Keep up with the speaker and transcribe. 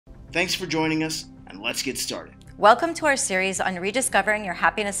Thanks for joining us, and let's get started. Welcome to our series on rediscovering your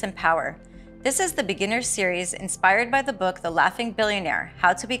happiness and power. This is the beginner series inspired by the book The Laughing Billionaire: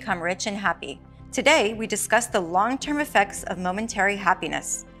 How to Become Rich and Happy. Today, we discuss the long-term effects of momentary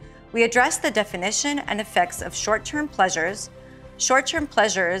happiness. We address the definition and effects of short-term pleasures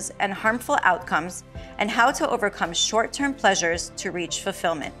and harmful outcomes, and how to overcome short-term pleasures to reach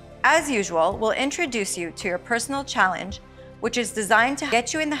fulfillment. As usual, we'll introduce you to your personal challenge, which is designed to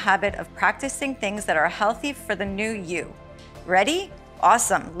get you in the habit of practicing things that are healthy for the new you. Ready?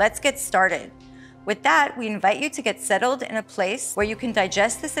 Awesome, let's get started. With that, we invite you to get settled in a place where you can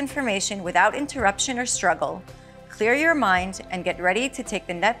digest this information without interruption or struggle, clear your mind, and get ready to take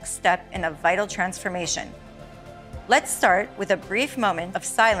the next step in a vital transformation. Let's start with a brief moment of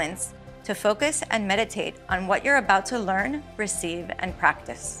silence to focus and meditate on what you're about to learn, receive, and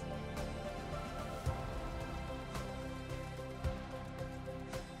practice.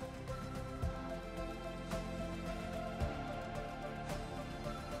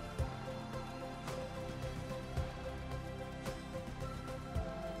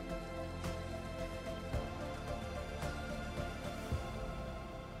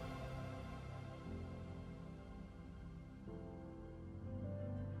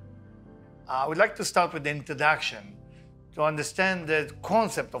 I would like to start with the introduction to understand the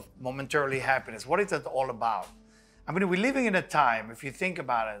concept of momentarily happiness. What is it all about? I mean, we're living in a time, if you think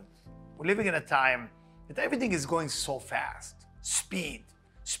about it, we're living in a time that everything is going so fast. Speed.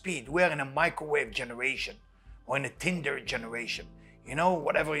 We are in a microwave generation or in a Tinder generation. You know,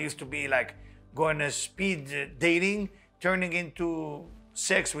 whatever used to be like going to speed dating, turning into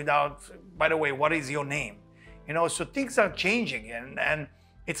sex without, by the way, what is your name? You know, so things are changing and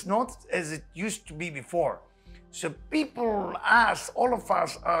it's not as it used to be before. So people, all of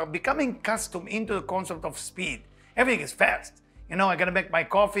us are becoming accustomed into the concept of speed. Everything is fast. You know, I gotta make my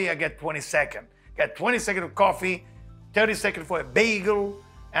coffee, I get 20 seconds. Get 20 seconds of coffee, 30 seconds for a bagel,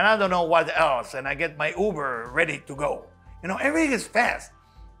 and I don't know what else. And I get my Uber ready to go. You know, everything is fast.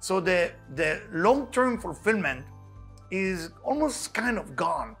 So the long-term fulfillment is almost kind of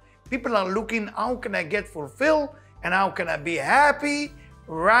gone. People are looking, how can I get fulfilled and how can I be happy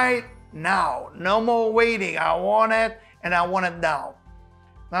right now? No more waiting. I want it and I want it now.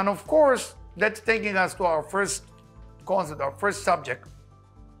 And of course, that's taking us to our first concept, our first subject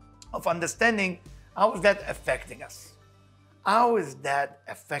of understanding how is that affecting us? How is that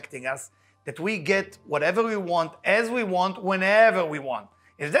affecting us that we get whatever we want, as we want, whenever we want?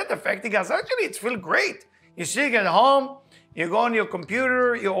 Is that affecting us? Actually, it feels great. You're sitting at home, you go on your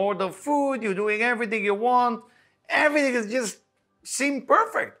computer, you order food, you're doing everything you want. Everything is just seem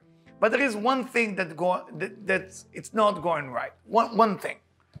perfect, but there is one thing that it's not going right. One thing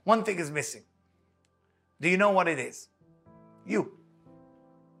is missing. Do you know what it is? You,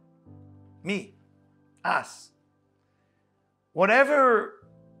 me, us. Whatever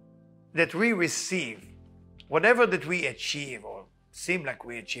that we receive, whatever that we achieve or seem like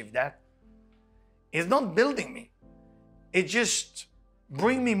we achieve that, is not building me. It just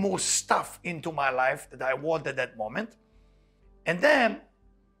brings me more stuff into my life that I want at that moment. And then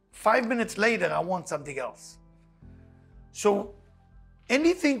 5 minutes later, I want something else. So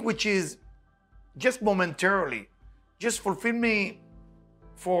anything which is just momentarily, just fulfill me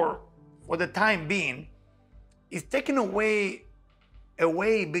for the time being, is taking away a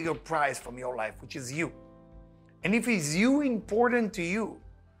way bigger prize from your life, which is you. And if is you important to you,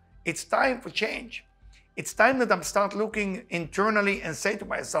 it's time for change. It's time that I'm start looking internally and say to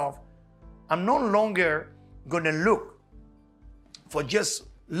myself, I'm no longer gonna look for just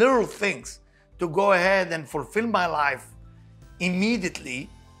little things to go ahead and fulfill my life immediately,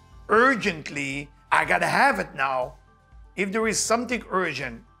 urgently. I gotta have it now. If there is something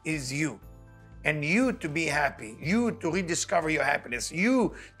urgent, is you. And you to be happy, you to rediscover your happiness,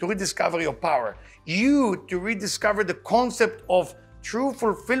 you to rediscover your power, you to rediscover the concept of true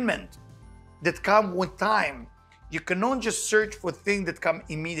fulfillment that come with time. You cannot just search for things that come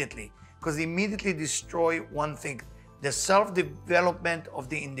immediately, because immediately destroy one thing: the self-development of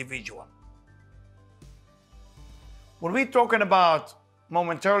the individual. When we're talking about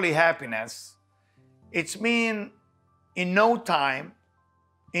momentarily happiness, it's mean in no time,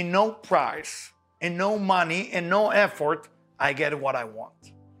 in no price, in no money, in no effort, I get what I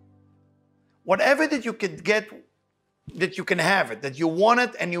want. Whatever that you can get, that you can have it, that you want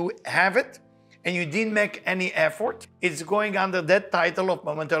it and you have it, and you didn't make any effort, it's going under that title of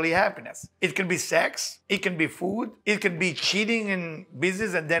momentary happiness. It can be sex, it can be food, it can be cheating in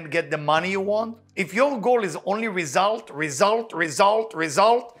business and then get the money you want. If your goal is only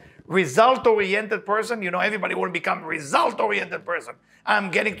result-oriented person, you know, everybody will become result-oriented person.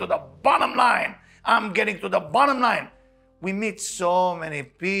 I'm getting to the bottom line. I'm getting to the bottom line. We meet so many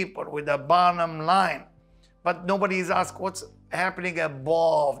people with the bottom line, but nobody is asked what's happening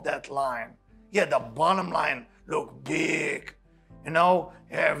above that line. Yeah, the bottom line look big. You know,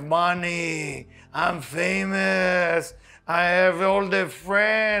 I have money, I'm famous, I have all the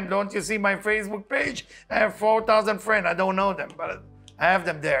friends. Don't you see my Facebook page? I have 4,000 friends. I don't know them, but I have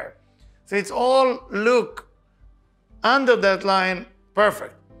them there. So it's all look under that line,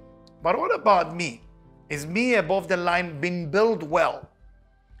 perfect. But what about me? Is me above the line being built well?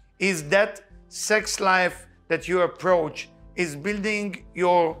 Is that sex life that you approach is building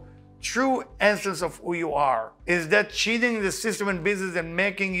your true essence of who you are? Is that cheating the system and business and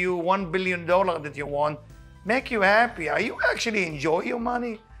making you $1 billion that you want make you happy? Are you actually enjoy your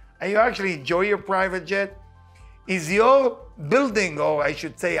money? Are you actually enjoy your private jet? Is your building, or I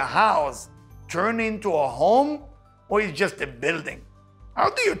should say a house, turn into a home, or is just a building? How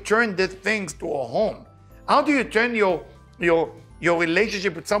do you turn these things to a home? How do you turn your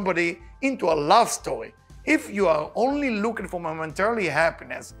relationship with somebody into a love story? If you are only looking for momentarily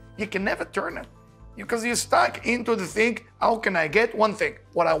happiness, you can never turn it, because you're stuck into the thing, how can I get one thing,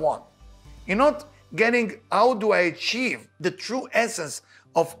 what I want? You're not getting, how do I achieve the true essence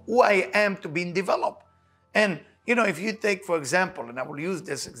of who I am to be developed? And you know, if you take, for example, and I will use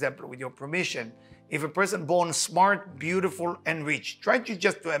this example with your permission, if a person born smart, beautiful, and rich, try to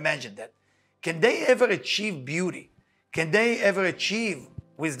just to imagine that. Can they ever achieve beauty? Can they ever achieve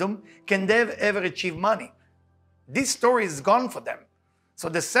wisdom? Can they ever achieve money? This story is gone for them. So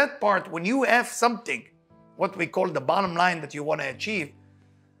the sad part, when you have something, what we call the bottom line that you want to achieve,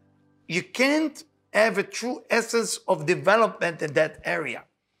 you can't have a true essence of development in that area.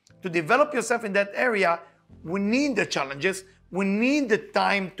 To develop yourself in that area, we need the challenges. We need the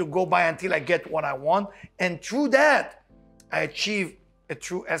time to go by until I get what I want. And through that, I achieve a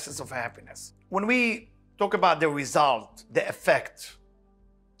true essence of happiness. When we talk about the result, the effect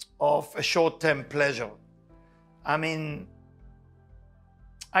of a short-term pleasure, I mean,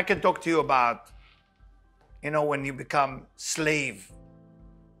 I can talk to you about, you know, when you become slave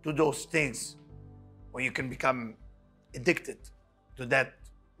to those things, or you can become addicted to that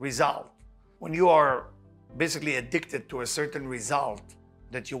result. When you are basically addicted to a certain result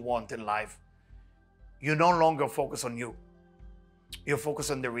that you want in life, you no longer focus on you. You focus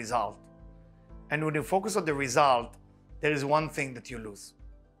on the result. And when you focus on the result, there is one thing that you lose.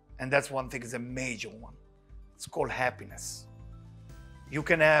 And that's one thing is a major one. It's called happiness. You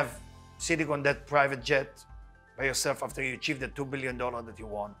can have sitting on that private jet by yourself after you achieve the $2 billion that you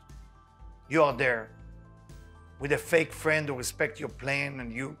want. You are there with a fake friend who respects your plan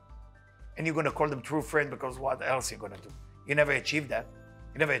and you're going to call them true friend, because what else are you going to do? You never achieved that.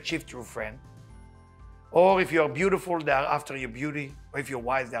 You never achieved true friend. Or if you're beautiful, they're after your beauty. Or if you're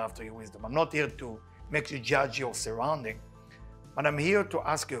wise, they're after your wisdom. I'm not here to make you judge your surrounding, but I'm here to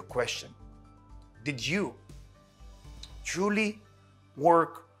ask you a question. Did you truly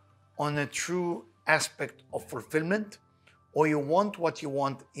work on a true aspect of fulfillment, or you want what you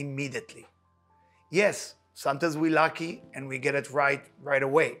want immediately? Yes, sometimes we're lucky and we get it right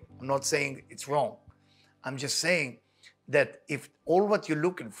away. I'm not saying it's wrong. I'm just saying that if all what you're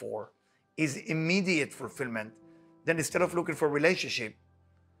looking for is immediate fulfillment, then instead of looking for a relationship,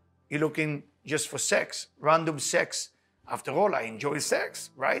 you're looking just for sex, random sex. After all, I enjoy sex,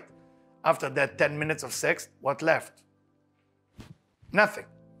 right? After that 10 minutes of sex, what left? Nothing.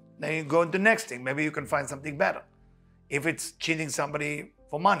 Then you go to the next thing. Maybe you can find something better. If it's cheating somebody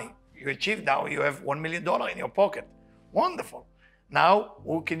for money, you achieve now, you have $1 million in your pocket. Wonderful. Now,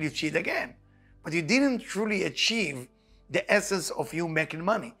 who can you cheat again? But you didn't truly achieve the essence of you making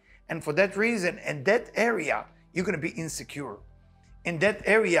money. And for that reason, in that area, you're going to be insecure. In that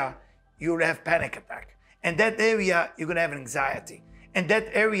area, you'll have panic attack. In that area, you're going to have anxiety. In that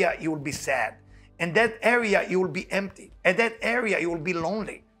area, you will be sad. In that area, you will be empty. In that area, you will be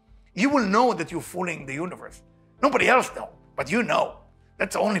lonely. You will know that you're fooling the universe. Nobody else knows, but you know.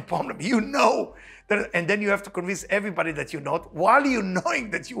 That's the only problem. You know that, and then you have to convince everybody that you're not, while you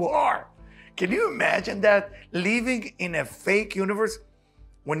knowing that you are. Can you imagine that? Living in a fake universe,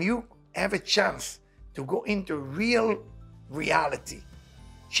 when you have a chance to go into real reality,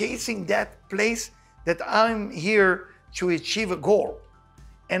 chasing that place that I'm here to achieve a goal.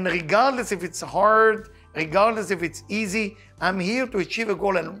 And regardless if it's hard, regardless if it's easy, I'm here to achieve a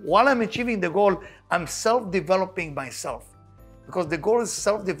goal. And while I'm achieving the goal, I'm self-developing myself. Because the goal is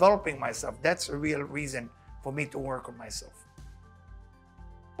self-developing myself. That's a real reason for me to work on myself.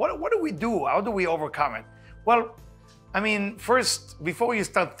 What do we do? How do we overcome it? Well, I mean, first, before you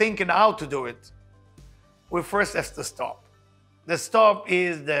start thinking how to do it, we first have to stop. The stop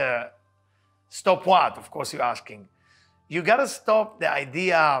is the stop what? Of course, you're asking. You got to stop the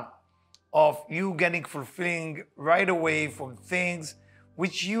idea of you getting fulfilling right away from things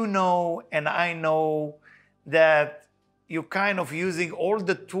which you know and I know that you're kind of using all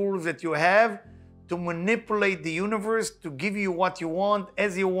the tools that you have to manipulate the universe to give you what you want,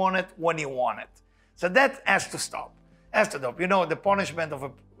 as you want it, when you want it. So that has to stop. Has to stop. You know, the punishment of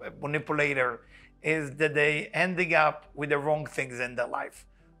a manipulator is that they ending up with the wrong things in their life.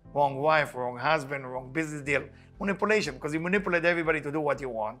 Wrong wife, wrong husband, wrong business deal. Manipulation, because you manipulate everybody to do what you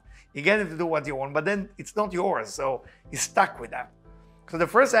want. You get them to do what you want, but then it's not yours, so you're stuck with that. So the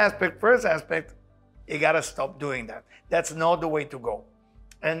first aspect, you gotta stop doing that. That's not the way to go.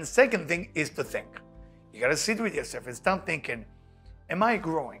 And the second thing is to think. You gotta sit with yourself and start thinking, am I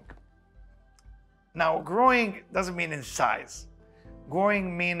growing? Now, growing doesn't mean in size.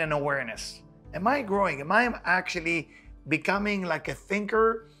 Growing means in awareness. Am I growing? Am I actually becoming like a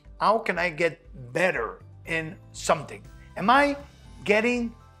thinker? How can I get better in something? Am I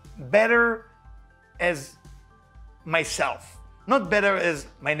getting better as myself? Not better as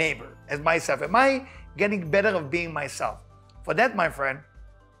my neighbor, as myself. Am I getting better of being myself? For that, my friend,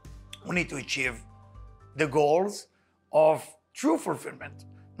 we need to achieve the goals of true fulfillment,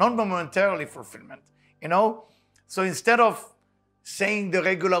 not momentarily fulfillment. You know, so instead of saying the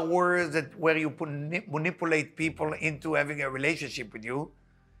regular words that where you manipulate people into having a relationship with you,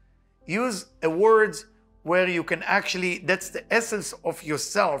 use words where you can actually, that's the essence of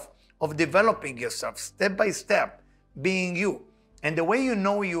yourself, of developing yourself step by step, being you. And the way you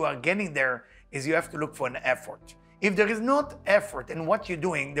know you are getting there is you have to look for an effort. If there is not effort in what you're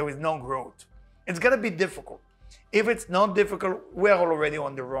doing, there is no growth. It's gonna be difficult. If it's not difficult, we're already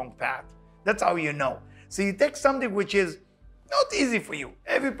on the wrong path. That's how you know. So you take something which is not easy for you.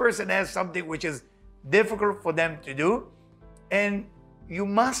 Every person has something which is difficult for them to do, and you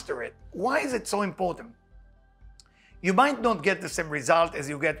master it. Why is it so important? You might not get the same result as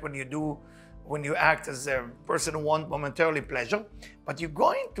you get when you act as a person who wants momentarily pleasure, but you're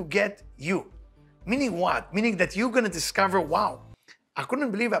going to get you. Meaning what? Meaning that you're going to discover, wow, I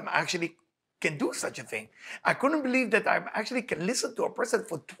couldn't believe I'm actually can do such a thing. I couldn't believe that I actually can listen to a person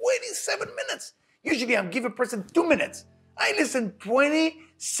for 27 minutes. Usually I give a person 2 minutes. I listen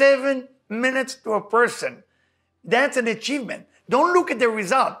 27 minutes to a person. That's an achievement. Don't look at the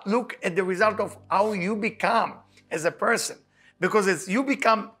result. Look at the result of how you become as a person. Because as you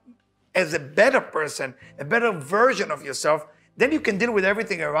become as a better person, a better version of yourself, then you can deal with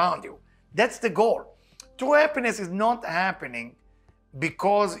everything around you. That's the goal. True happiness is not happening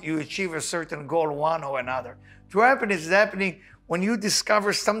because you achieve a certain goal, one or another. True happiness is happening when you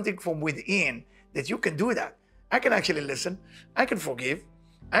discover something from within that you can do that. I can actually listen. I can forgive.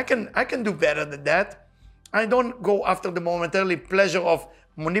 I can do better than that. I don't go after the momentary pleasure of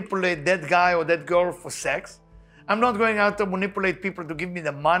manipulate that guy or that girl for sex. I'm not going out to manipulate people to give me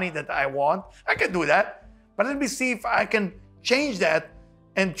the money that I want. I can do that. But let me see if I can change that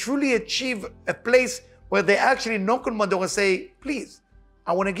and truly achieve a place where they actually knock on my door and say, please,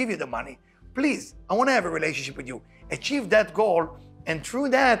 I want to give you the money. Please, I want to have a relationship with you. Achieve that goal, and through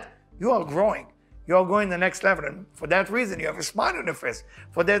that, you are growing. You are going to the next level. And for that reason, you have a smile on your face.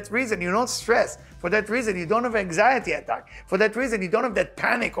 For that reason, you're not stressed. For that reason, you don't have anxiety attack. For that reason, you don't have that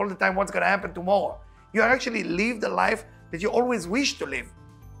panic all the time, what's going to happen tomorrow. You actually live the life that you always wish to live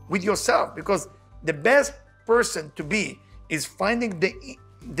with yourself, because the best person to be is finding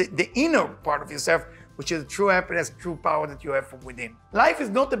the inner part of yourself, which is true happiness, true power that you have from within. Life is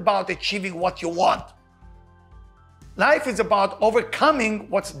not about achieving what you want. Life is about overcoming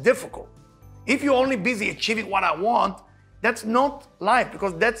what's difficult. If you're only busy achieving what I want, that's not life,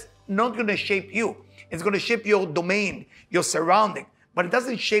 because that's not going to shape you. It's going to shape your domain, your surrounding, but it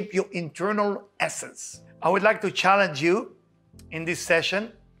doesn't shape your internal essence. I would like to challenge you in this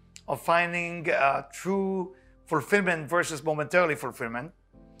session of finding true fulfillment versus momentarily fulfillment.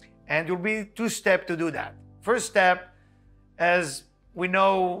 And it will be 2 steps to do that. First step, as we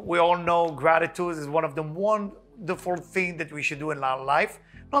all know, gratitude is one of the wonderful things that we should do in our life.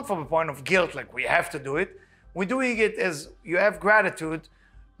 Not from a point of guilt, like we have to do it. We're doing it as you have gratitude,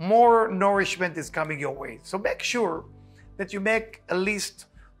 more nourishment is coming your way. So make sure that you make a list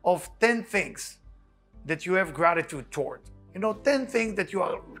of 10 things that you have gratitude toward. 10 things that you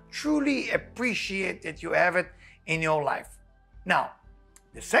are truly appreciate that you have it in your life. Now,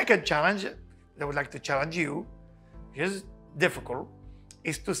 the second challenge that I would like to challenge you, which is difficult,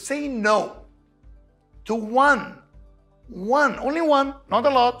 is to say no to only one, not a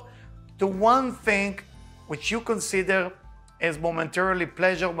lot, to one thing which you consider as momentarily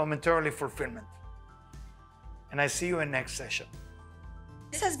pleasure, momentarily fulfillment. And I see you in next session.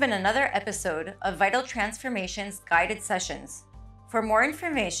 This has been another episode of Vital Transformation's guided sessions. For more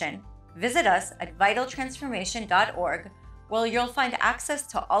information, visit us at vitaltransformation.org, where you'll find access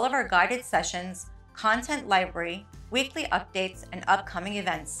to all of our guided sessions, content library, weekly updates, and upcoming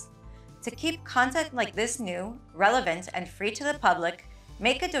events. To keep content like this new, relevant, and free to the public,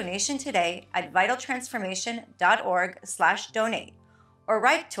 make a donation today at vitaltransformation.org/donate, or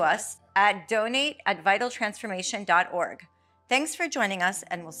write to us at donate@vitaltransformation.org. Thanks for joining us,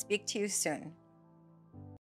 and we'll speak to you soon.